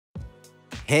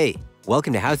Hey,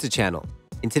 welcome to HOWZA channel.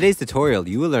 In today's tutorial,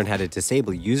 you will learn how to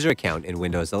disable user account in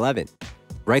Windows 11.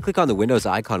 Right-click on the Windows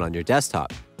icon on your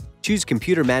desktop. Choose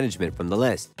Computer Management from the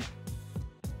list.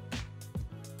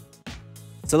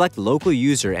 Select Local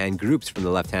User and Groups from the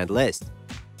left-hand list.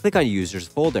 Click on Users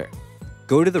folder.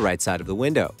 Go to the right side of the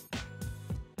window.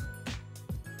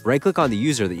 Right-click on the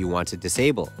user that you want to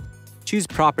disable. Choose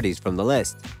Properties from the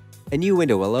list. A new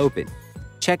window will open.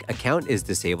 Check Account is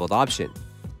Disabled option.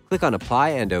 Click on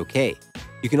Apply and OK.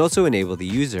 You can also enable the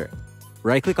user.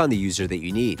 Right-click on the user that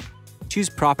you need. Choose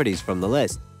Properties from the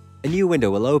list. A new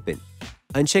window will open.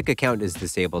 Uncheck Account is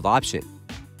Disabled option.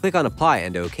 Click on Apply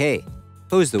and OK.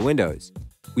 Close the windows.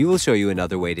 We will show you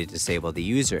another way to disable the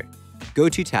user. Go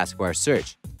to Taskbar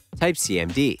Search. Type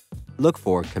CMD. Look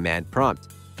for Command Prompt.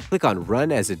 Click on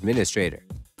Run as Administrator.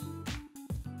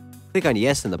 Click on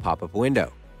Yes in the pop-up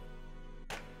window.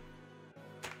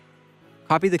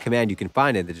 Copy the command you can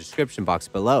find in the description box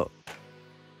below.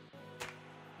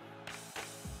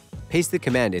 Paste the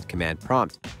command in Command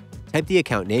Prompt. Type the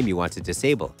account name you want to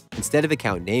disable instead of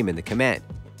account name in the command.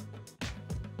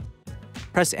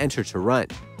 Press Enter to run.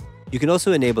 You can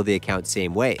also enable the account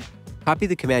same way. Copy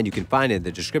the command you can find in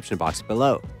the description box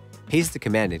below. Paste the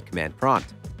command in Command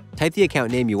Prompt. Type the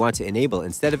account name you want to enable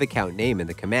instead of account name in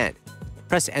the command.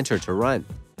 Press Enter to run.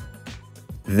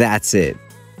 That's it.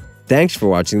 Thanks for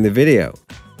watching the video.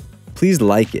 Please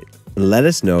like it and let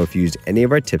us know if you used any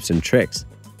of our tips and tricks.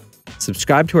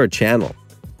 Subscribe to our channel.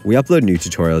 We upload new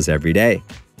tutorials every day.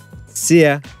 See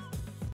ya!